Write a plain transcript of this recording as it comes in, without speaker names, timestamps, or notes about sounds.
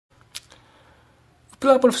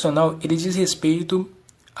pilar profissional, ele diz respeito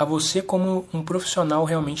a você como um profissional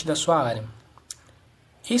realmente da sua área.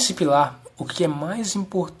 Esse pilar, o que é mais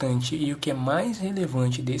importante e o que é mais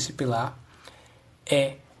relevante desse pilar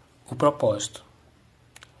é o propósito.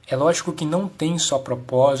 É lógico que não tem só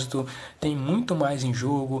propósito, tem muito mais em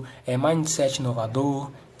jogo, é mindset inovador,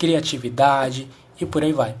 criatividade e por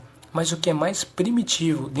aí vai. Mas o que é mais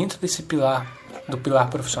primitivo dentro desse pilar, do pilar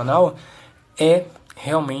profissional, é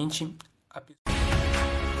realmente a pessoa.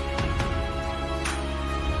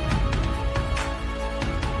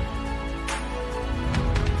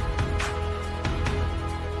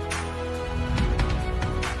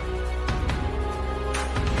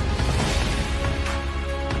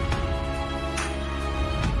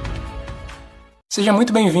 Seja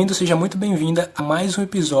muito bem-vindo, seja muito bem-vinda a mais um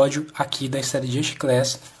episódio aqui da Strategist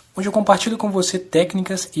Class, onde eu compartilho com você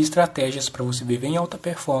técnicas e estratégias para você viver em alta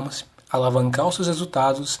performance, alavancar os seus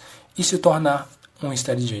resultados e se tornar um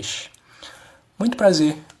strategist. Muito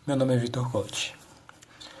prazer, meu nome é Vitor Coach.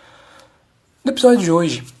 No episódio de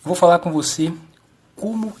hoje, eu vou falar com você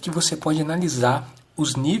como que você pode analisar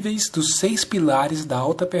os níveis dos 6 pilares da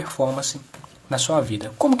alta performance na sua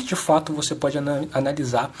vida. Como que de fato você pode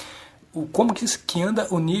analisar como que anda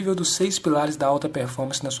o nível dos 6 pilares da alta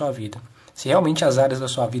performance na sua vida. Se realmente as áreas da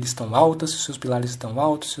sua vida estão altas, se os seus pilares estão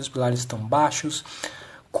altos, se os seus pilares estão baixos.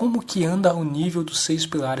 Como que anda o nível dos 6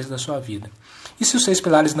 pilares da sua vida. E se os 6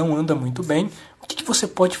 pilares não andam muito bem, o que você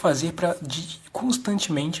pode fazer para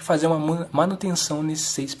constantemente fazer uma manutenção nesses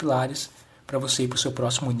 6 pilares para você ir para o seu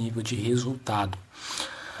próximo nível de resultado.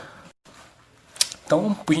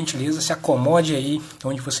 Então, por gentileza, se acomode aí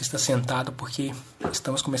onde você está sentado, porque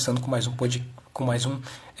estamos começando com mais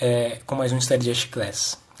um Strategist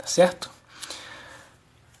Class, tá certo?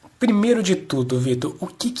 Primeiro de tudo, Vitor, o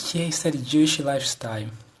que é Strategist Lifestyle,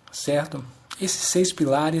 certo? Esses 6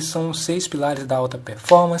 pilares são os 6 pilares da alta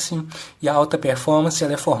performance, e a alta performance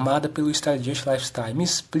ela é formada pelo Strategist Lifestyle. Me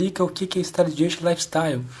explica o que é Strategist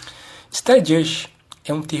Lifestyle. Strategist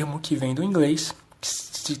é um termo que vem do inglês,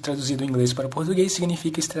 se traduzido do inglês para o português,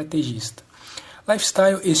 significa estrategista.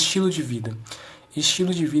 Lifestyle, estilo de vida.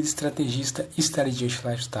 Estilo de vida estrategista, strategist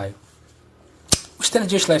lifestyle. O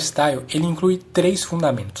strategist lifestyle, ele inclui 3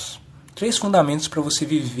 fundamentos. 3 fundamentos para você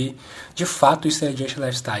viver, de fato, o strategist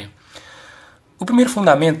lifestyle. O primeiro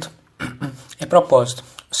fundamento é propósito.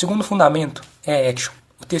 O segundo fundamento é action.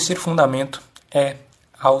 O terceiro fundamento é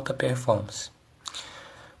alta performance.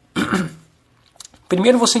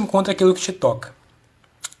 Primeiro você encontra aquilo que te toca.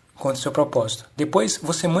 Encontra o seu propósito. Depois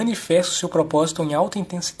você manifesta o seu propósito em alta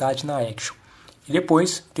intensidade na action. E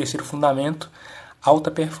depois, terceiro fundamento,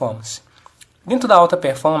 alta performance. Dentro da alta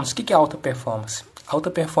performance, o que é alta performance?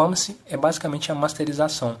 Alta performance é basicamente a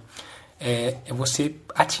masterização. É você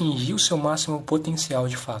atingir o seu máximo potencial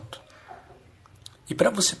de fato. E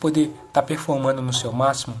para você poder estar performando no seu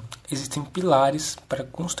máximo, existem pilares para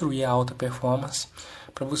construir a alta performance,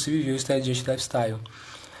 para você viver o strategic lifestyle.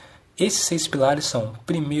 Esses 6 pilares são: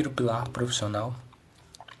 primeiro pilar profissional,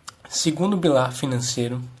 segundo pilar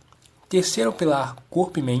financeiro, terceiro pilar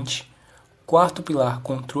corpo e mente, quarto pilar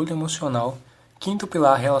controle emocional, quinto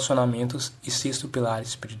pilar relacionamentos e sexto pilar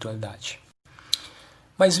espiritualidade.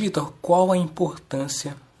 Mas Vitor, qual a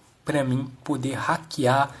importância para mim poder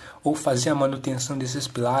hackear ou fazer a manutenção desses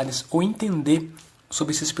pilares ou entender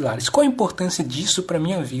sobre esses pilares? Qual a importância disso para a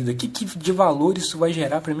minha vida? Que de valor isso vai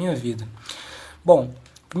gerar para a minha vida? Bom,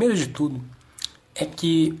 primeiro de tudo é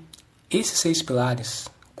que esses 6 pilares,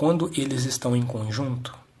 quando eles estão em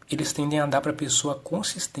conjunto, eles tendem a dar para a pessoa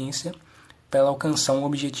consistência para ela alcançar um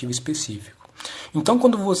objetivo específico. Então,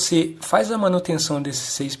 quando você faz a manutenção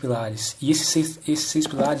desses 6 pilares, e esses seis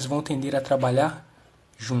pilares vão tender a trabalhar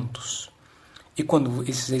juntos. E quando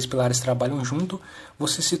esses 6 pilares trabalham junto,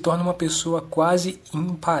 você se torna uma pessoa quase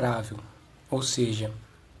imparável. Ou seja,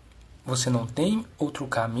 você não tem outro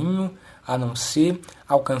caminho a não ser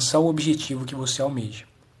alcançar o objetivo que você almeja.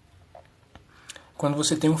 Quando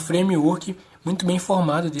você tem um framework muito bem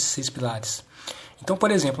formado desses 6 pilares. Então,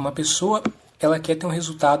 por exemplo, uma pessoa ela quer ter um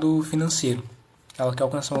resultado financeiro. Ela quer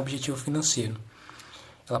alcançar um objetivo financeiro.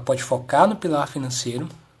 Ela pode focar no pilar financeiro,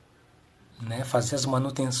 né, fazer as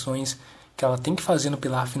manutenções que ela tem que fazer no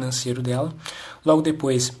pilar financeiro dela. Logo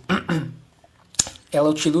depois, ela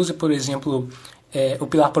utiliza, por exemplo, o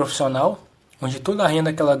pilar profissional, onde toda a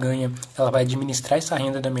renda que ela ganha, ela vai administrar essa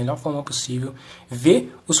renda da melhor forma possível,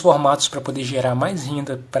 ver os formatos para poder gerar mais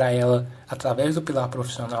renda para ela através do pilar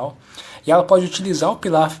profissional. E ela pode utilizar o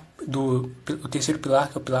terceiro pilar,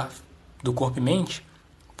 que é o pilar do corpo e mente,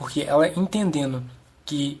 porque ela entendendo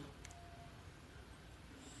que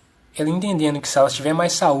ela entendendo que se ela tiver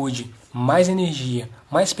mais saúde, mais energia,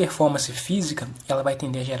 mais performance física, ela vai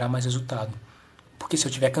tender a gerar mais resultado. Porque se eu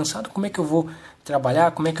estiver cansado, como é que eu vou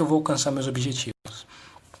trabalhar? Como é que eu vou alcançar meus objetivos?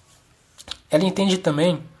 Ela entende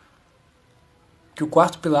também que o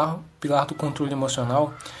quarto pilar do controle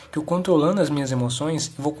emocional, que eu controlando as minhas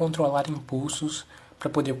emoções, eu vou controlar impulsos para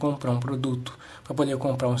poder comprar um produto, para poder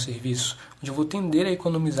comprar um serviço, onde eu vou tender a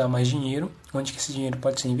economizar mais dinheiro, onde que esse dinheiro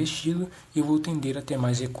pode ser investido e eu vou tender a ter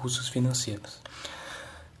mais recursos financeiros.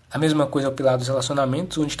 A mesma coisa é o pilar dos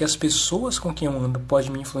relacionamentos, onde que as pessoas com quem eu ando podem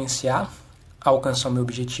me influenciar a alcançar o meu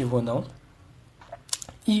objetivo ou não.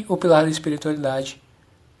 E o pilar da espiritualidade,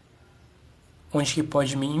 onde que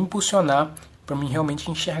pode me impulsionar para mim realmente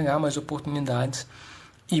enxergar mais oportunidades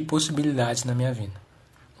e possibilidades na minha vida.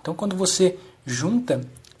 Então, quando você junta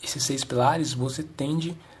esses 6 pilares, você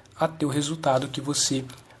tende a ter o resultado que você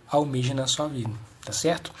almeja na sua vida, tá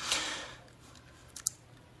certo?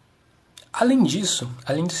 Além disso,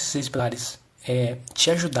 além desses 6 pilares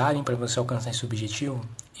te ajudarem para você alcançar esse objetivo,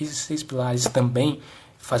 esses 6 pilares também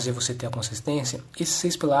fazer você ter a consistência, esses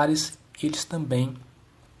 6 pilares, eles também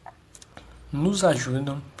nos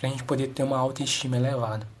ajudam para a gente poder ter uma autoestima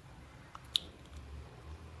elevada.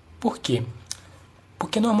 Por quê?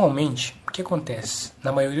 Porque normalmente, o que acontece?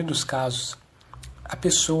 Na maioria dos casos, a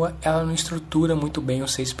pessoa ela não estrutura muito bem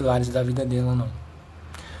os 6 pilares da vida dela, não.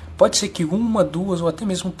 Pode ser que 1, 2 ou até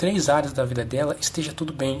mesmo 3 áreas da vida dela esteja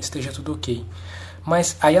tudo bem, esteja tudo ok.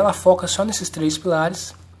 Mas aí ela foca só nesses 3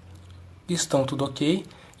 pilares, que estão tudo ok,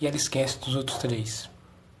 e ela esquece dos outros 3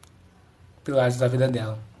 pilares da vida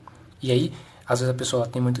dela. E aí, às vezes a pessoa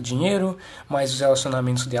tem muito dinheiro, mas os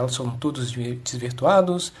relacionamentos dela são todos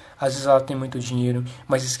desvirtuados. Às vezes ela tem muito dinheiro,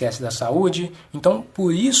 mas esquece da saúde. Então,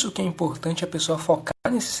 por isso que é importante a pessoa focar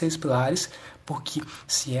nesses 6 pilares, porque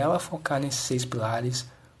se ela focar nesses 6 pilares,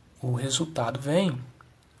 o resultado vem.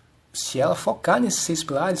 Se ela focar nesses 6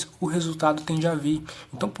 pilares, o resultado tende a vir.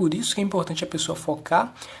 Então, por isso que é importante a pessoa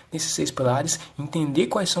focar nesses 6 pilares, entender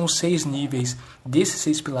quais são os 6 níveis desses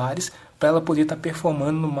 6 pilares, para ela poder estar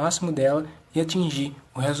performando no máximo dela e atingir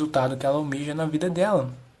o resultado que ela almeja na vida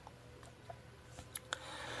dela.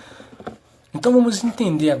 Então vamos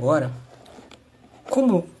entender agora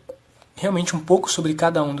como realmente um pouco sobre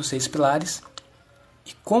cada um dos 6 pilares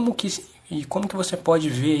e como que você pode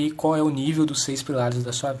ver aí qual é o nível dos 6 pilares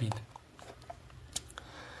da sua vida.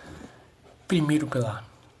 Primeiro pilar.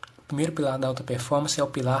 O primeiro pilar da alta performance é o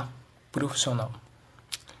pilar profissional.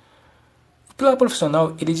 O pilar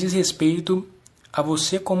profissional, ele diz respeito a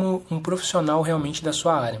você como um profissional realmente da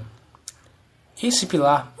sua área. Esse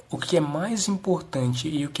pilar, o que é mais importante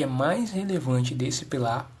e o que é mais relevante desse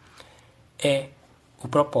pilar é o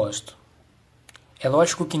propósito. É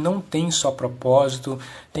lógico que não tem só propósito,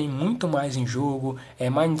 tem muito mais em jogo,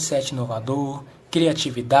 é mindset inovador,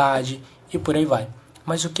 criatividade e por aí vai.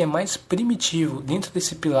 Mas o que é mais primitivo dentro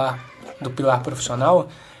desse pilar, do pilar profissional,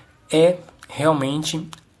 é realmente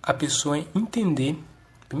a pessoa entender.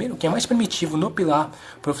 Primeiro, o que é mais primitivo no pilar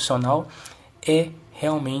profissional é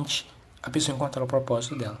realmente a pessoa encontrar o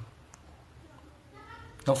propósito dela.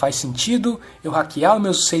 Não faz sentido eu hackear os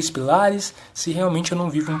meus 6 pilares se realmente eu não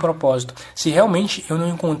vivo um propósito. Se realmente eu não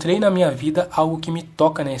encontrei na minha vida algo que me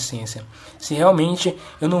toca na essência. Se realmente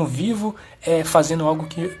eu não vivo fazendo algo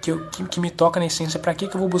que me toca na essência. Para que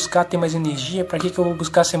eu vou buscar ter mais energia? Para que eu vou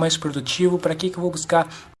buscar ser mais produtivo? Para que eu vou buscar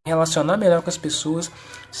me relacionar melhor com as pessoas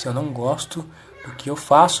se eu não gosto do que eu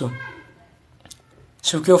faço?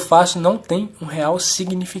 Se o que eu faço não tem um real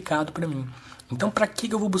significado para mim. Então, para que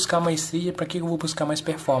eu vou buscar maestria? Para que eu vou buscar mais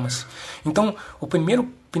performance? Então, o primeiro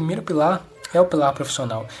pilar é o pilar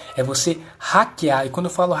profissional. É você hackear. E quando eu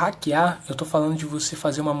falo hackear, eu estou falando de você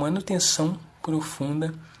fazer uma manutenção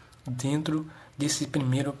profunda dentro desse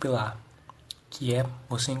primeiro pilar, que é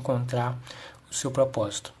você encontrar o seu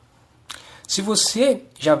propósito. Se você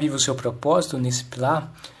já vive o seu propósito nesse pilar,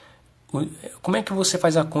 como é que você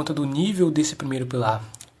faz a conta do nível desse primeiro pilar?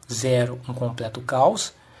 0, um completo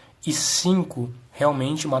caos. E 5,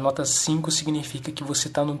 realmente uma nota 5 significa que você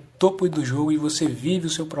está no topo do jogo e você vive o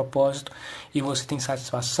seu propósito e você tem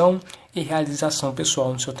satisfação e realização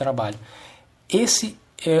pessoal no seu trabalho. Esse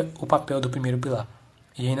é o papel do primeiro pilar.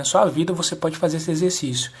 E aí na sua vida você pode fazer esse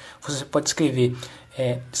exercício. Você pode escrever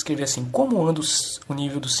assim, como anda o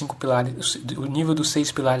nível dos 5 pilares, o nível dos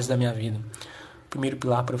 6 pilares da minha vida. Primeiro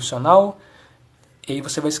pilar profissional, e aí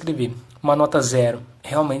você vai escrever uma nota 0.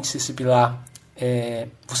 Realmente se esse pilar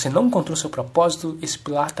você não encontrou seu propósito, esse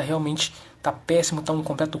pilar realmente está péssimo, está um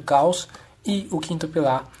completo caos. E o quinto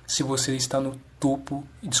pilar, se você está no topo,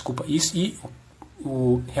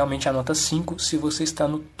 realmente a nota 5, se você está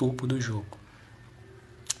no topo do jogo.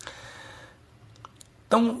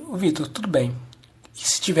 Então, Vitor, tudo bem. E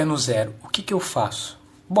se estiver no zero, o que eu faço?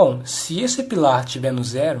 Bom, se esse pilar estiver no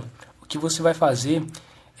zero, o que você vai fazer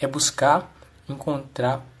é buscar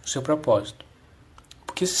encontrar o seu propósito.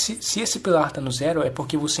 Porque se esse pilar está no zero, é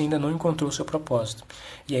porque você ainda não encontrou o seu propósito.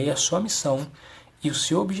 E aí a sua missão e o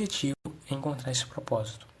seu objetivo é encontrar esse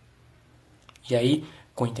propósito. E aí,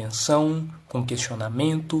 com intenção, com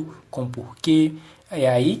questionamento, com porquê, é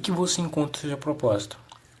aí que você encontra o seu propósito.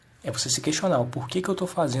 É você se questionar o porquê que eu estou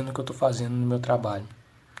fazendo o que eu estou fazendo no meu trabalho.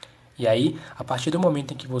 E aí, a partir do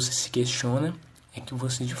momento em que você se questiona, é que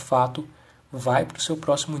você de fato vai para o seu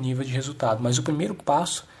próximo nível de resultado. Mas o primeiro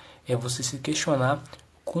passo é você se questionar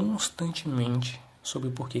constantemente sobre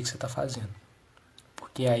o porquê que você está fazendo.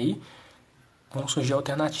 Porque aí vão surgir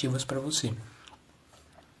alternativas para você.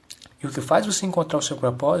 E o que faz você encontrar o seu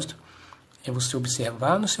propósito é você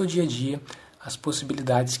observar no seu dia a dia as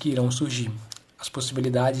possibilidades que irão surgir. As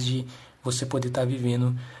possibilidades de você poder estar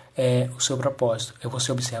vivendo o seu propósito. É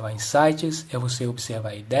você observar insights, é você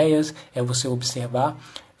observar ideias, é você observar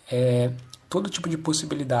todo tipo de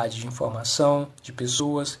possibilidade de informação, de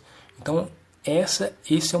pessoas. Então,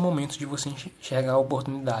 esse é o momento de você enxergar a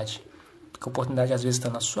oportunidade. Porque a oportunidade às vezes está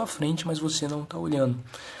na sua frente, mas você não está olhando.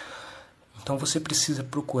 Então, você precisa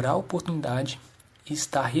procurar a oportunidade e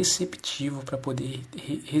estar receptivo para poder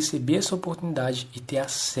receber essa oportunidade e ter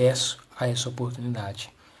acesso a essa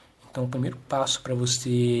oportunidade. Então, o primeiro passo para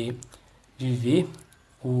você viver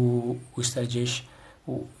o strategist,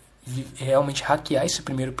 realmente hackear esse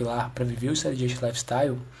primeiro pilar para viver o strategist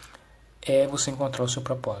lifestyle, é você encontrar o seu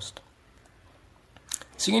propósito.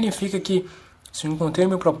 Significa que, se eu encontrei o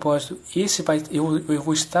meu propósito, eu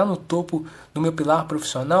vou estar no topo do meu pilar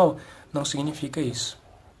profissional? Não significa isso.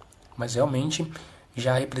 Mas realmente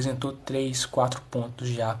já representou 3, 4 pontos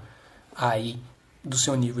já aí do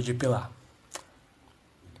seu nível de pilar.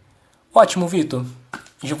 Ótimo, Vitor.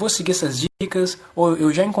 Já vou seguir essas dicas, ou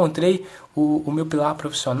eu já encontrei o meu pilar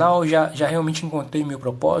profissional, já realmente encontrei o meu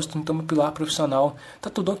propósito, então meu pilar profissional está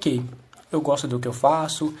tudo ok. Eu gosto do que eu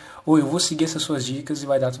faço, ou eu vou seguir essas suas dicas e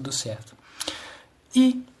vai dar tudo certo.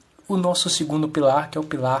 E o nosso segundo pilar, que é o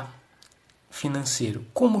pilar financeiro.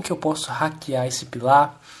 Como que eu posso hackear esse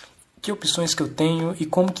pilar? Que opções que eu tenho e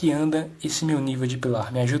como que anda esse meu nível de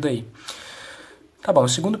pilar? Me ajuda aí. Tá bom, o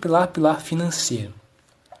segundo pilar, pilar financeiro.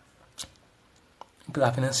 O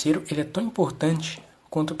pilar financeiro ele é tão importante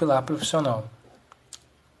quanto o pilar profissional.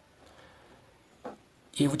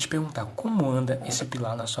 E eu vou te perguntar, como anda esse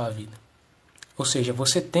pilar na sua vida? Ou seja,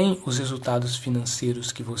 você tem os resultados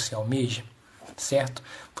financeiros que você almeja, certo?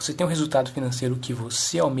 Você tem o resultado financeiro que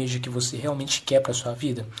você almeja, que você realmente quer para a sua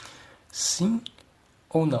vida? Sim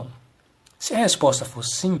ou não? Se a resposta for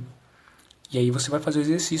sim, e aí você vai fazer o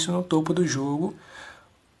exercício no topo do jogo,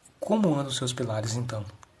 como andam os seus pilares então?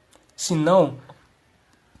 Se não,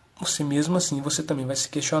 você mesmo assim você também vai se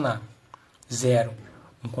questionar. 0,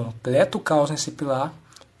 um completo caos nesse pilar,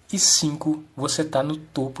 e 5, você está no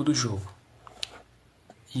topo do jogo.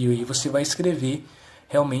 E aí você vai escrever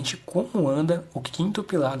realmente como anda o quinto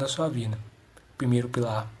pilar da sua vida. Primeiro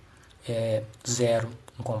pilar é 0,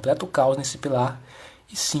 um completo caos nesse pilar,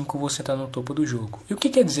 e 5, você está no topo do jogo. E o que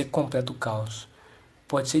quer dizer completo caos?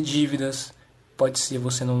 Pode ser dívidas, pode ser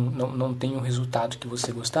você não tem o resultado que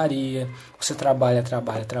você gostaria, você trabalha,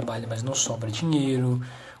 mas não sobra dinheiro,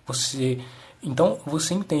 então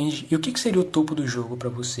você entende. E o que seria o topo do jogo para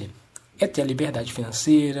você? É ter a liberdade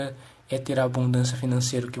financeira, é ter a abundância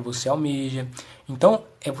financeira que você almeja. Então,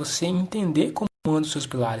 é você entender como andam os seus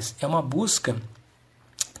pilares. É uma busca,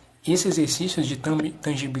 esse exercício de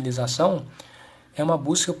tangibilização é uma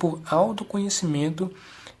busca por autoconhecimento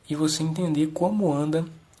e você entender como anda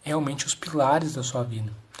realmente os pilares da sua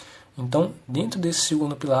vida. Então, dentro desse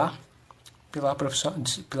segundo pilar,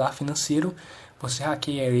 pilar financeiro, você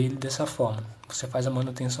hackeia ele dessa forma. Você faz a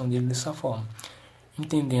manutenção dele dessa forma.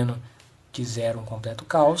 Entendendo que 0 um completo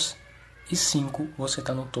caos e 5 você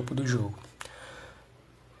está no topo do jogo.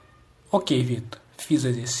 Ok, Vitor. Fiz o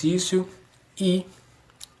exercício e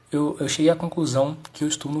eu cheguei à conclusão que eu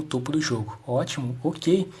estou no topo do jogo. Ótimo,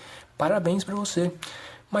 ok. Parabéns para você.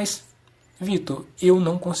 Mas, Vitor, eu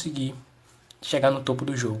não consegui chegar no topo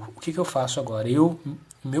do jogo. O que eu faço agora?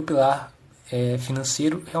 Meu pilar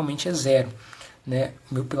financeiro realmente é 0. Né?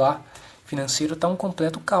 Meu pilar financeiro está um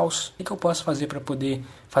completo caos. O que eu posso fazer para poder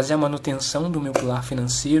fazer a manutenção do meu pilar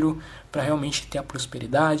financeiro, para realmente ter a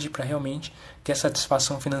prosperidade, para realmente ter a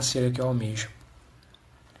satisfação financeira que eu almejo?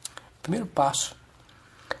 O primeiro passo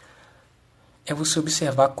é você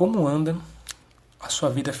observar como anda a sua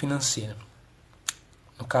vida financeira.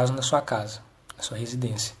 No caso, na sua casa, na sua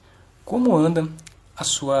residência. Como anda a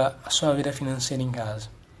sua vida financeira em casa?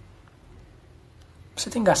 Você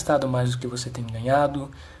tem gastado mais do que você tem ganhado?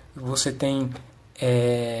 Você tem...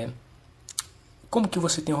 como que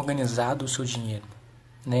você tem organizado o seu dinheiro?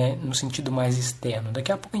 Né? No sentido mais externo.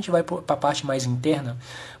 Daqui a pouco a gente vai para a parte mais interna,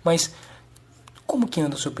 mas como que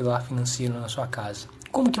anda o seu pilar financeiro na sua casa?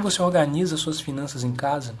 Como que você organiza suas finanças em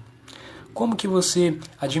casa? Como que você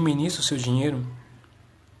administra o seu dinheiro?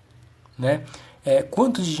 Né?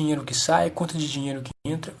 Quanto de dinheiro que sai, quanto de dinheiro que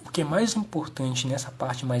entra. O que é mais importante nessa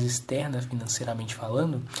parte mais externa, financeiramente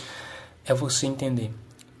falando, é você entender,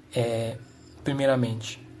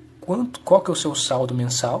 primeiramente, qual que é o seu saldo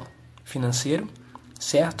mensal financeiro,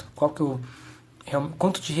 certo?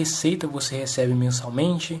 Quanto de receita você recebe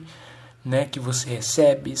mensalmente, né, que você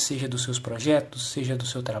recebe, seja dos seus projetos, seja do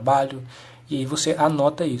seu trabalho, e aí você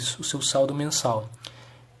anota isso, o seu saldo mensal.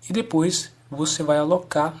 E depois você vai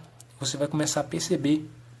alocar, você vai começar a perceber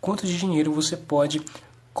quanto de dinheiro você pode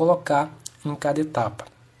colocar em cada etapa.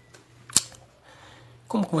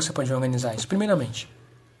 Como que você pode organizar isso? Primeiramente,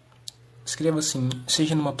 escreva assim,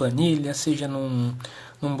 seja numa planilha, seja num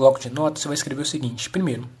bloco de notas, você vai escrever o seguinte.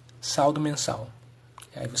 Primeiro, saldo mensal.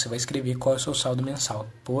 Aí você vai escrever qual é o seu saldo mensal.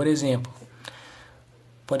 Por exemplo,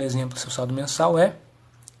 seu saldo mensal é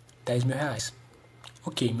 10 mil reais.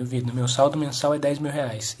 Ok, meu saldo mensal é 10 mil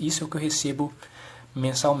reais. Isso é o que eu recebo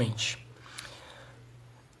mensalmente.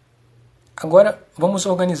 Agora, vamos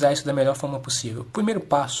organizar isso da melhor forma possível. O primeiro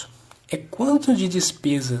passo é quanto de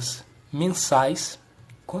despesas mensais,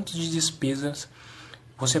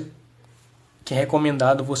 que é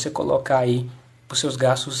recomendado você colocar aí para os seus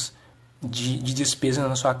gastos de despesa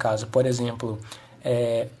na sua casa. Por exemplo,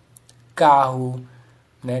 carro,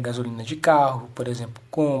 né, gasolina de carro, por exemplo,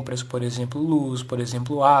 compras, por exemplo, luz, por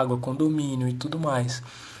exemplo, água, condomínio e tudo mais.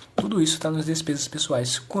 Tudo isso está nas despesas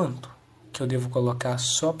pessoais. Quanto que eu devo colocar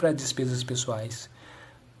só para despesas pessoais?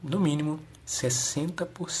 No mínimo,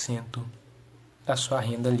 60% da sua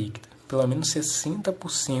renda líquida. Pelo menos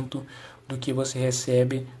 60% do que você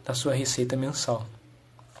recebe da sua receita mensal.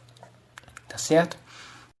 Tá certo?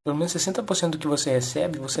 Pelo menos 60% do que você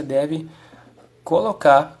recebe, você deve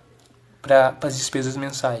colocar para as despesas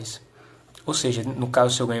mensais. Ou seja, no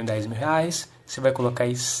caso, se eu ganho 10 mil reais, você vai colocar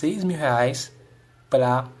aí 6 mil reais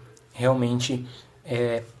para realmente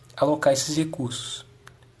alocar esses recursos.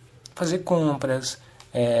 Fazer compras,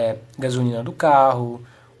 gasolina do carro,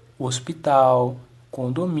 hospital,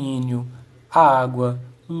 condomínio, água,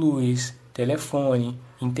 luz, telefone,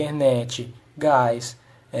 internet, gás,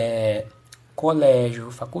 colégio,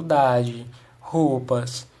 faculdade,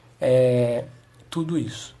 roupas, tudo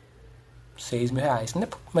isso. 6 mil reais.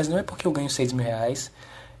 Mas não é porque eu ganho 6 mil reais,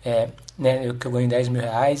 que eu ganho 10 mil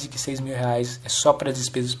reais e que 6 mil reais é só para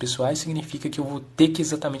despesas pessoais, significa que eu vou ter que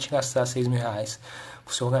exatamente gastar 6 mil reais.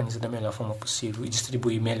 Você organiza da melhor forma possível e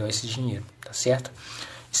distribui melhor esse dinheiro, tá certo?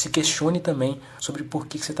 E se questione também sobre por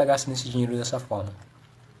que você está gastando esse dinheiro dessa forma.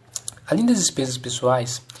 Além das despesas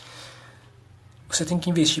pessoais, você tem que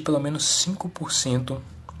investir pelo menos 5%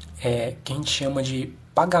 que a gente chama de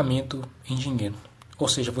pagamento em dinheiro. Ou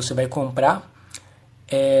seja, você vai comprar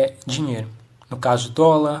dinheiro. No caso,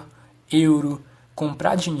 dólar, euro,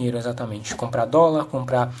 comprar dinheiro exatamente. Comprar dólar,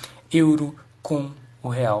 comprar euro com o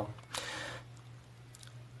real.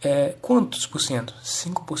 Quantos por cento?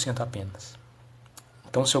 5% apenas.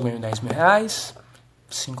 Então, se eu ganho 10 mil reais,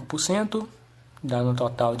 5% dá no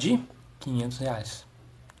total de 500 reais.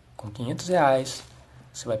 Com 500 reais,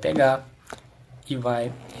 você vai pegar e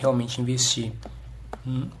vai realmente investir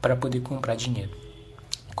para poder comprar dinheiro.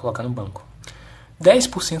 Colocar no banco.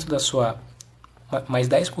 10% mais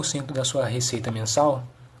 10% da sua receita mensal,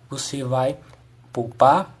 você vai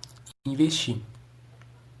poupar e investir.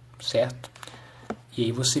 Certo? E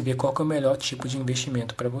aí você vê qual que é o melhor tipo de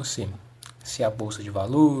investimento para você. Se é a Bolsa de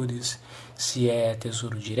Valores, se é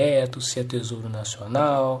Tesouro Direto, se é Tesouro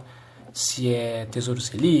Nacional, se é Tesouro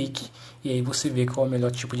Selic. E aí você vê qual é o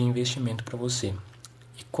melhor tipo de investimento para você.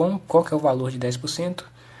 E qual que é o valor de 10%? O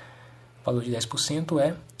valor de 10%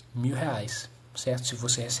 é R$1.000, certo? Se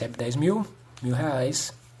você recebe 10 mil,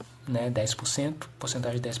 R$1.000, né? 10%,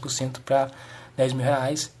 porcentagem de 10% para 10 mil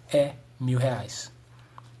reais é R$1.000.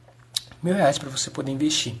 R$1.000 para você poder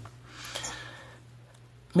investir.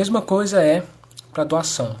 Mesma coisa para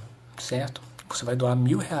doação, certo? Você vai doar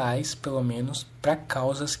R$1.000 pelo menos para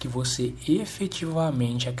causas que você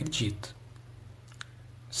efetivamente acredita,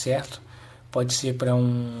 certo? Pode ser para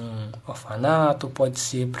um orfanato, pode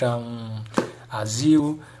ser para um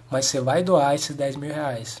asilo, mas você vai doar esses 10 mil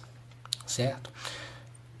reais, certo?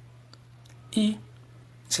 E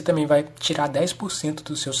você também vai tirar 10%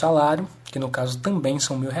 do seu salário, que no caso também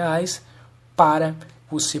são R$1.000, para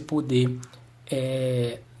você poder,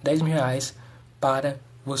 10 mil reais para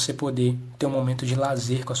você poder ter um momento de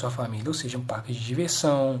lazer com a sua família, ou seja, um parque de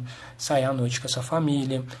diversão, sair à noite com a sua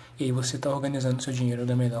família, e aí você está organizando o seu dinheiro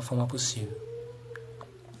da melhor forma possível.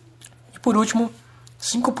 E por último,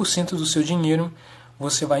 5% do seu dinheiro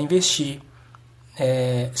você vai investir.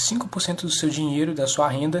 5% do seu dinheiro, da sua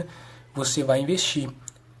renda, você vai investir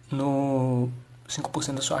no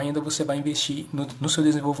 5% da sua renda você vai investir no seu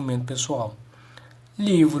desenvolvimento pessoal.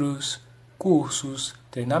 Livros, cursos,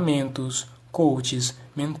 treinamentos, coaches,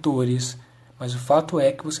 mentores, mas o fato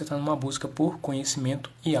é que você está numa busca por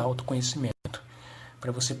conhecimento e autoconhecimento,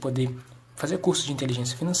 para você poder fazer cursos de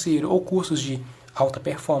inteligência financeira ou cursos de alta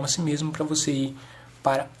performance mesmo, para você ir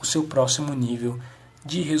para o seu próximo nível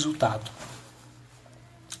de resultado.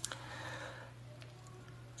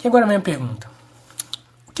 E agora a minha pergunta: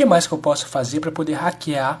 o que mais que eu posso fazer para poder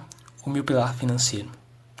hackear o meu pilar financeiro,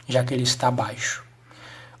 já que ele está baixo?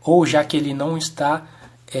 Ou já que ele não está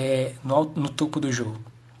no topo do jogo?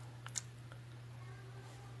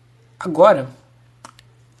 Agora,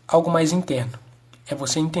 algo mais interno. É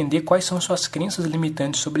você entender quais são suas crenças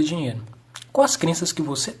limitantes sobre dinheiro. Quais as crenças que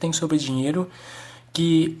você tem sobre dinheiro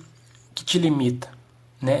que te limita?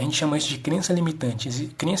 Né? A gente chama isso de crença limitante.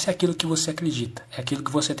 Crença é aquilo que você acredita. É aquilo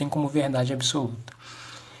que você tem como verdade absoluta.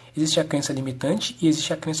 Existe a crença limitante e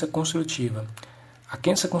existe a crença construtiva. A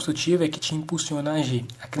crença construtiva é que te impulsiona a agir.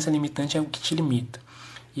 A crença limitante é o que te limita.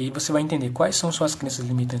 E aí você vai entender quais são suas crenças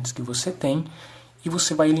limitantes que você tem e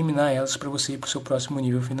você vai eliminar elas para você ir para o seu próximo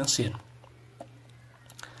nível financeiro.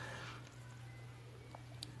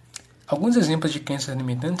 Alguns exemplos de crenças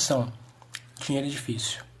limitantes são: dinheiro é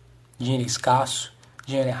difícil, dinheiro é escasso,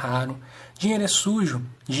 dinheiro é raro, dinheiro é sujo,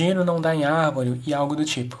 dinheiro não dá em árvore e algo do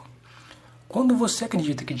tipo. Quando você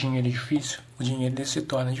acredita que dinheiro é difícil, o dinheiro se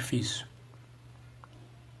torna difícil.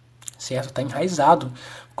 Certo? Está enraizado.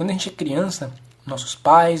 Quando a gente é criança, nossos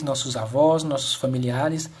pais, nossos avós, nossos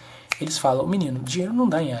familiares, eles falam: menino, dinheiro não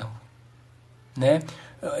dá em árvore. Né?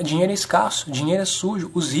 Dinheiro é escasso, dinheiro é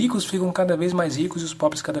sujo, os ricos ficam cada vez mais ricos e os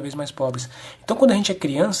pobres cada vez mais pobres. Então, quando a gente é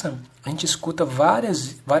criança, a gente escuta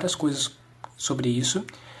várias coisas sobre isso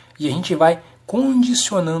e a gente vai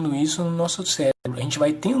condicionando isso no nosso cérebro. A gente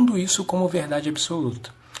vai tendo isso como verdade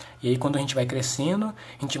absoluta. E aí, quando a gente vai crescendo,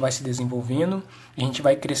 a gente vai se desenvolvendo, a gente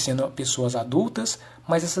vai crescendo pessoas adultas,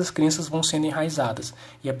 mas essas crenças vão sendo enraizadas.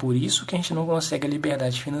 E é por isso que a gente não consegue a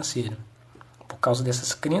liberdade financeira. Por causa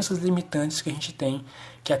dessas crenças limitantes que a gente tem,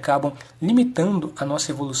 que acabam limitando a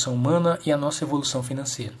nossa evolução humana e a nossa evolução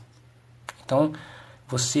financeira. Então,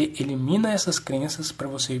 você elimina essas crenças para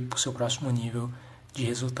você ir para o seu próximo nível de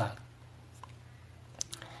resultado.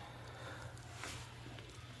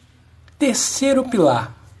 Terceiro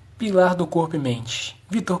pilar. Pilar do corpo e mente.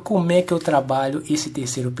 Vitor, como é que eu trabalho esse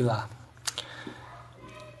terceiro pilar?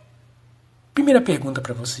 Primeira pergunta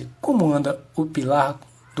para você: como anda o pilar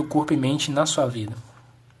do corpo e mente na sua vida?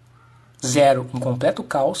 0, um completo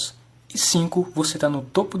caos. E 5, você está no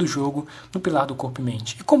topo do jogo no pilar do corpo e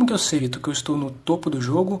mente. E como que eu sei, Vitor, que eu estou no topo do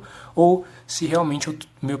jogo ou se realmente o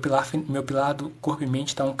meu pilar do corpo e mente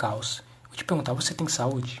está um caos? Vou te perguntar: você tem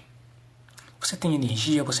saúde? Você tem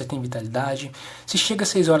energia, você tem vitalidade? Se chega às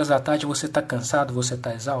 6 horas da tarde, você está cansado, você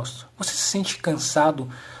está exausto? Você se sente cansado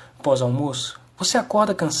pós-almoço? Você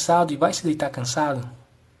acorda cansado e vai se deitar cansado?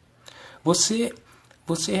 Você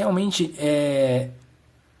realmente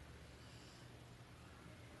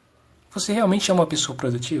Você realmente é uma pessoa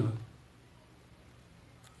produtiva?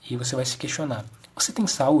 E você vai se questionar: você tem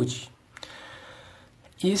saúde?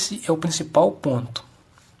 Esse é o principal ponto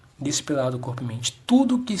desse pilar do corpo e mente.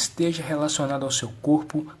 Tudo que esteja relacionado ao seu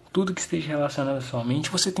corpo, tudo que esteja relacionado à sua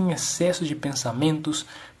mente, você tem excesso de pensamentos,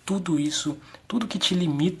 tudo isso, tudo que te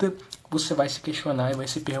limita, você vai se questionar e vai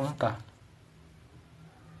se perguntar: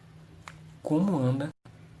 como anda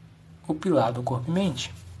o pilar do corpo e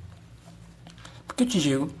mente? Porque eu te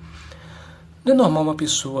digo, não é normal uma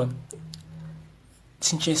pessoa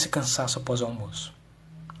sentir esse cansaço após o almoço.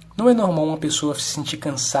 Não é normal uma pessoa se sentir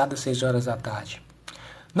cansada às 6 horas da tarde.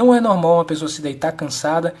 Não é normal uma pessoa se deitar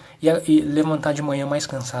cansada e levantar de manhã mais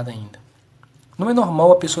cansada ainda. Não é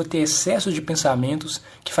normal a pessoa ter excesso de pensamentos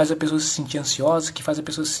que faz a pessoa se sentir ansiosa, que faz a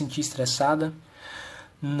pessoa se sentir estressada.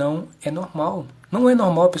 Não é normal. Não é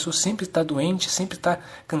normal a pessoa sempre estar doente, sempre estar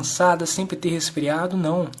cansada, sempre ter resfriado.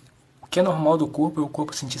 Não. O que é normal do corpo é o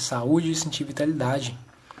corpo sentir saúde e sentir vitalidade.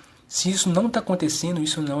 Se isso não está acontecendo,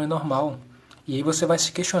 isso não é normal. E aí você vai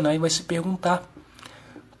se questionar e vai se perguntar: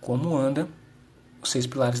 como anda os 6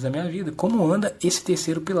 pilares da minha vida? Como anda esse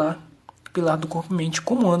terceiro pilar? Pilar do corpo e mente.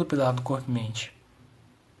 Como anda o pilar do corpo e mente?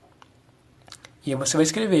 E aí você vai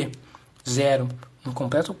escrever: 0, um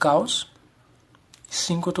completo caos.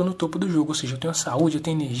 5, eu estou no topo do jogo, ou seja, eu tenho saúde, eu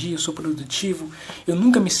tenho energia, eu sou produtivo, eu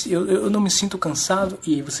não me sinto cansado,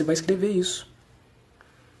 e aí você vai escrever isso.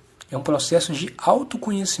 É um processo de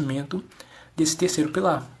autoconhecimento desse terceiro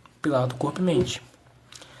pilar, pilar do corpo e mente.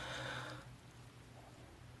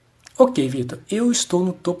 Ok, Vitor, eu estou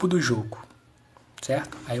no topo do jogo,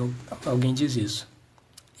 certo? Aí alguém diz isso.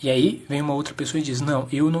 E aí vem uma outra pessoa e diz, não,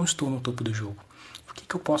 eu não estou no topo do jogo. O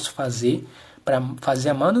que eu posso fazer para fazer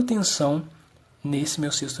a manutenção nesse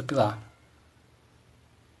meu sexto pilar?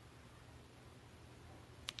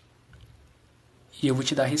 E eu vou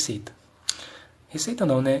te dar a receita. Receita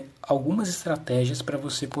não, né? Algumas estratégias para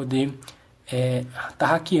você poder tá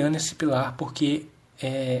hackeando esse pilar, porque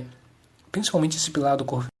principalmente esse pilar do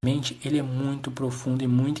corpo e mente, ele é muito profundo e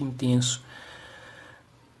muito intenso.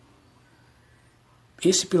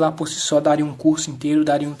 Esse pilar por si só daria um curso inteiro,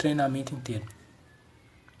 daria um treinamento inteiro.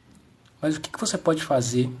 Mas o que você pode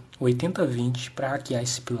fazer, 80-20, para hackear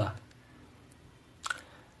esse pilar?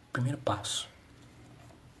 Primeiro passo: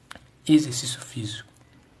 exercício físico.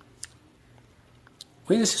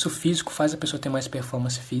 O exercício físico faz a pessoa ter mais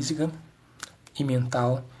performance física e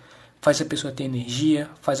mental, faz a pessoa ter energia,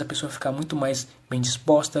 faz a pessoa ficar muito mais bem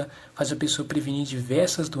disposta, faz a pessoa prevenir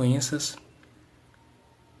diversas doenças,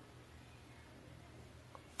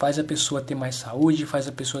 faz a pessoa ter mais saúde, faz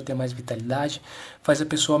a pessoa ter mais vitalidade, faz a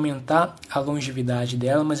pessoa aumentar a longevidade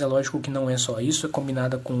dela, mas é lógico que não é só isso, é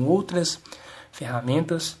combinada com outras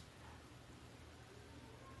ferramentas.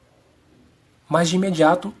 Mas de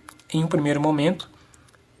imediato, em um primeiro momento,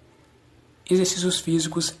 exercícios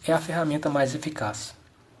físicos é a ferramenta mais eficaz.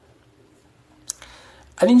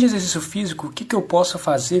 Além de exercício físico, o que eu posso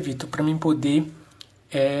fazer, Vitor, para mim poder...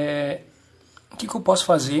 o que eu posso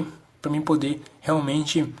fazer para mim poder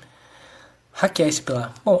realmente hackear esse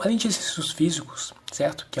pilar? Bom, além de exercícios físicos,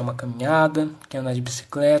 certo? Que é uma caminhada, que é andar de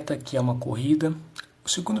bicicleta, que é uma corrida. O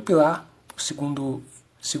segundo pilar,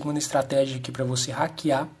 segunda estratégia aqui para você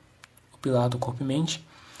hackear o pilar do corpo e mente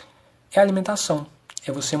é a alimentação.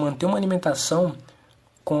 É você manter uma alimentação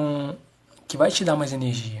que vai te dar mais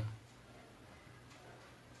energia.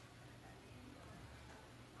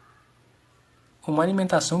 Uma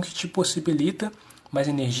alimentação que te possibilita mais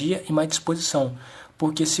energia e mais disposição.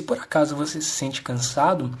 Porque se por acaso você se sente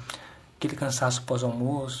cansado, aquele cansaço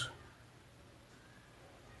pós-almoço,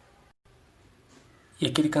 e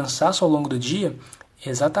aquele cansaço ao longo do dia, é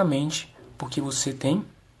exatamente porque você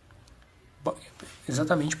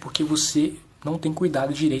não tem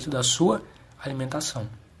cuidado direito da sua alimentação.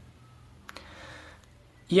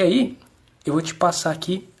 E aí, eu vou te passar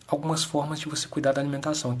aqui algumas formas de você cuidar da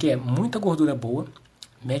alimentação, que é muita gordura boa,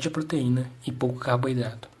 média proteína e pouco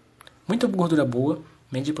carboidrato. Muita gordura boa,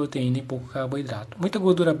 média proteína e pouco carboidrato. Muita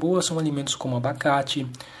gordura boa são alimentos como abacate,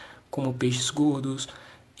 como peixes gordos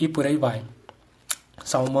e por aí vai.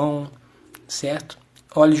 Salmão, certo?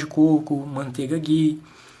 Óleo de coco, manteiga ghee,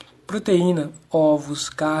 proteína, ovos,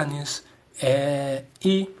 carnes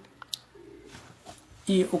e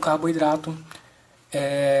o carboidrato.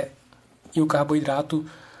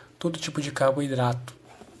 Todo tipo de carboidrato,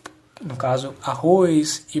 no caso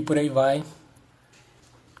arroz e por aí vai,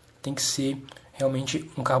 tem que ser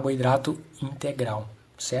realmente um carboidrato integral,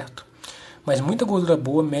 certo? Mas muita gordura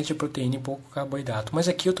boa, média proteína e pouco carboidrato. Mas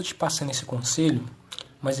aqui eu estou te passando esse conselho,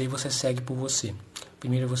 mas aí você segue por você.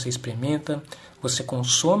 Primeiro você experimenta, você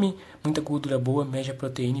consome muita gordura boa, média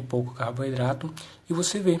proteína e pouco carboidrato, e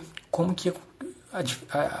você vê como que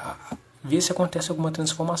vê se acontece alguma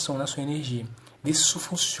transformação na sua energia. Vê se isso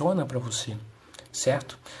funciona para você,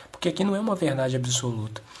 certo? Porque aqui não é uma verdade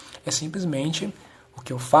absoluta. É simplesmente o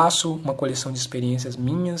que eu faço, uma coleção de experiências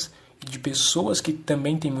minhas e de pessoas que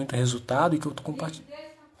também têm muito resultado e que eu estou compartilhando.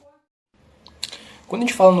 Quando a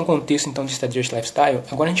gente fala no contexto então de strategist lifestyle,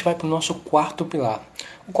 agora a gente vai para o nosso quarto pilar.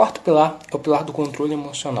 O quarto pilar é o pilar do controle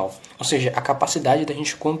emocional, ou seja, a capacidade da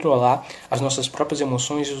gente controlar as nossas próprias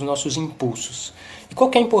emoções e os nossos impulsos. E qual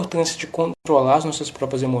que é a importância de controlar as nossas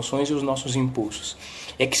próprias emoções e os nossos impulsos?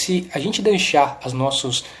 É que se a gente deixar as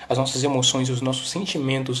nossas emoções e os nossos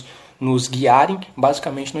sentimentos nos guiarem,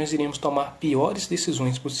 basicamente nós iremos tomar piores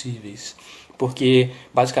decisões possíveis. Porque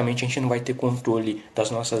basicamente a gente não vai ter controle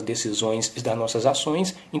das nossas decisões e das nossas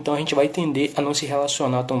ações, então a gente vai tender a não se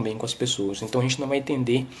relacionar tão bem com as pessoas. Então a gente não vai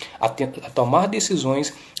tender a tomar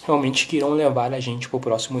decisões realmente que irão levar a gente para o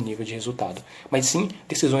próximo nível de resultado, mas sim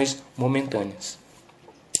decisões momentâneas.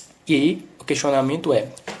 E aí o questionamento é: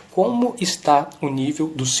 como está o nível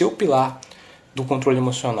do seu pilar do controle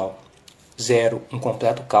emocional? 0, um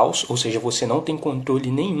completo caos, ou seja, você não tem controle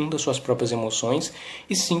nenhum das suas próprias emoções.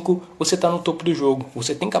 E 5, você está no topo do jogo,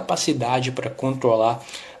 você tem capacidade para controlar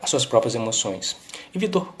as suas próprias emoções. E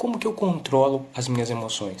Vitor, como que eu controlo as minhas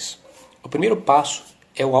emoções? O primeiro passo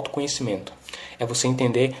é o autoconhecimento. É você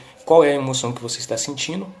entender qual é a emoção que você está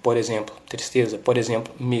sentindo, por exemplo, tristeza, por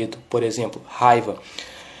exemplo, medo, por exemplo, raiva.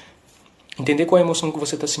 Entender qual é a emoção que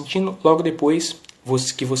você está sentindo, logo depois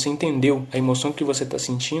que você entendeu a emoção que você está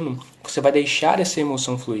sentindo, você vai deixar essa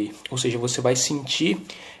emoção fluir. Ou seja, você vai sentir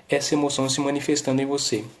essa emoção se manifestando em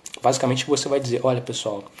você. Basicamente você vai dizer, olha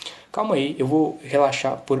pessoal, calma aí, eu vou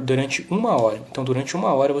relaxar durante 1 hora. Então durante 1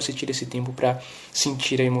 hora você tira esse tempo para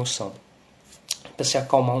sentir a emoção, para se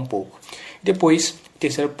acalmar um pouco. Depois, o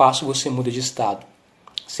terceiro passo, você muda de estado.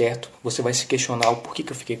 Certo? Você vai se questionar o porquê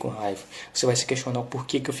que eu fiquei com raiva. Você vai se questionar o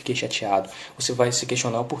porquê que eu fiquei chateado. Você vai se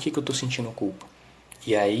questionar o porquê que eu estou sentindo culpa.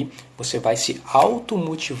 E aí você vai se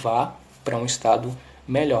automotivar para um estado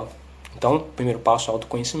melhor. Então, primeiro passo,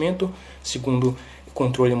 autoconhecimento. Segundo,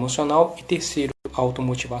 controle emocional. E terceiro,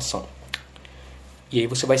 automotivação. E aí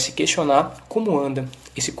você vai se questionar como anda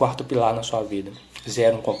esse quarto pilar na sua vida.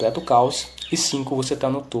 0, um completo caos. E 5, você está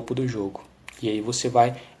no topo do jogo. E aí você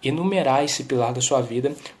vai enumerar esse pilar da sua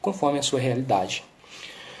vida conforme a sua realidade.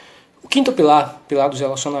 O quinto pilar, pilar dos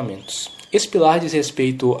relacionamentos. Esse pilar diz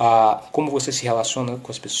respeito a como você se relaciona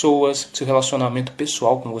com as pessoas, seu relacionamento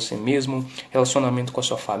pessoal com você mesmo, relacionamento com a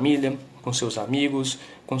sua família, com seus amigos,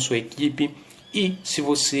 com sua equipe e se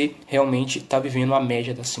você realmente está vivendo a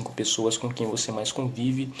média das 5 pessoas com quem você mais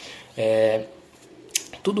convive.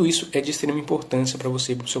 Tudo isso é de extrema importância para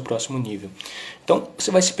você ir para o seu próximo nível. Então,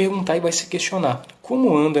 você vai se perguntar e vai se questionar.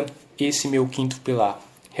 Como anda esse meu quinto pilar?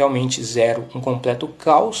 Realmente 0, um completo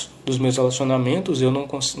caos dos meus relacionamentos. Eu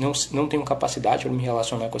não tenho capacidade para me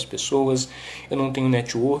relacionar com as pessoas. Eu não tenho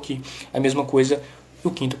network. A mesma coisa,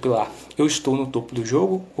 o quinto pilar. Eu estou no topo do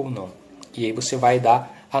jogo ou não? E aí você vai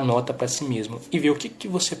dar a nota para si mesmo e ver o que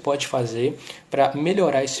você pode fazer para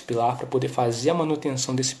melhorar esse pilar, para poder fazer a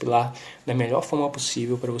manutenção desse pilar da melhor forma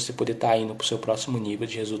possível para você poder estar indo para o seu próximo nível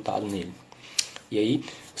de resultado nele. E aí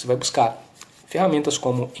você vai buscar ferramentas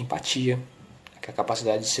como empatia, que é a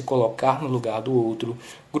capacidade de se colocar no lugar do outro,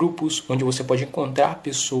 grupos onde você pode encontrar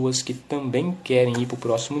pessoas que também querem ir para o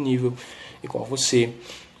próximo nível, igual você,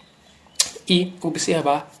 e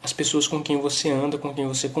observar as pessoas com quem você anda, com quem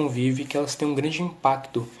você convive, que elas têm um grande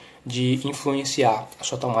impacto de influenciar a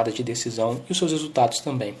sua tomada de decisão e os seus resultados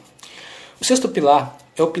também. O sexto pilar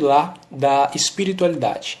é o pilar da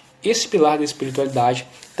espiritualidade. Esse pilar da espiritualidade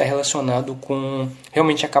está relacionado com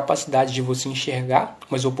realmente a capacidade de você enxergar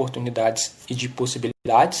as oportunidades e de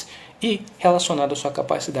possibilidades e relacionado à sua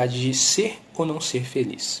capacidade de ser ou não ser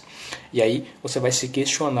feliz. E aí você vai se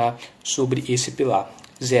questionar sobre esse pilar.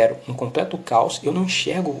 0, um completo caos. Eu não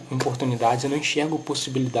enxergo oportunidades, eu não enxergo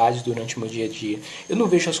possibilidades durante o meu dia a dia. Eu não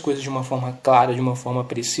vejo as coisas de uma forma clara, de uma forma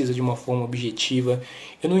precisa, de uma forma objetiva.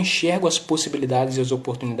 Eu não enxergo as possibilidades e as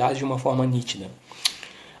oportunidades de uma forma nítida.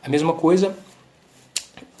 A mesma coisa,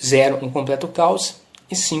 0, um completo caos.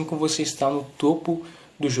 E 5, você está no topo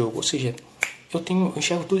do jogo. Ou seja, eu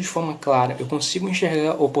enxergo tudo de forma clara, eu consigo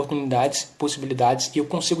enxergar oportunidades, possibilidades e eu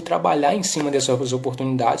consigo trabalhar em cima dessas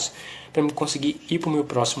oportunidades para me conseguir ir para o meu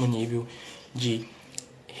próximo nível de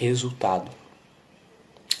resultado.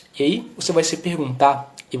 E aí você vai se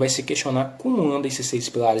perguntar e vai se questionar como andam esses 6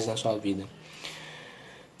 pilares na sua vida.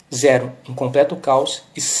 0, um completo caos.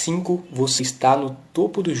 E 5, você está no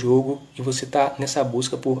topo do jogo e você está nessa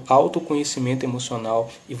busca por autoconhecimento emocional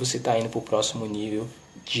e você está indo para o próximo nível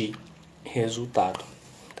de resultado,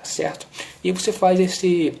 tá certo? E você faz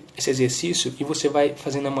esse exercício e você vai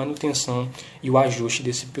fazendo a manutenção e o ajuste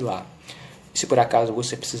desse pilar. Se por acaso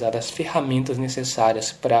você precisar das ferramentas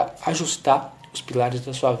necessárias para ajustar os pilares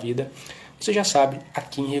da sua vida, você já sabe a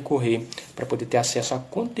quem recorrer para poder ter acesso a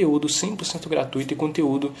conteúdo 100% gratuito e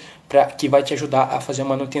conteúdo que vai te ajudar a fazer a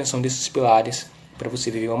manutenção desses pilares para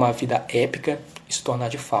você viver uma vida épica e se tornar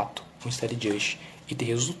de fato um strategist e ter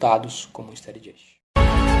resultados como um strategist.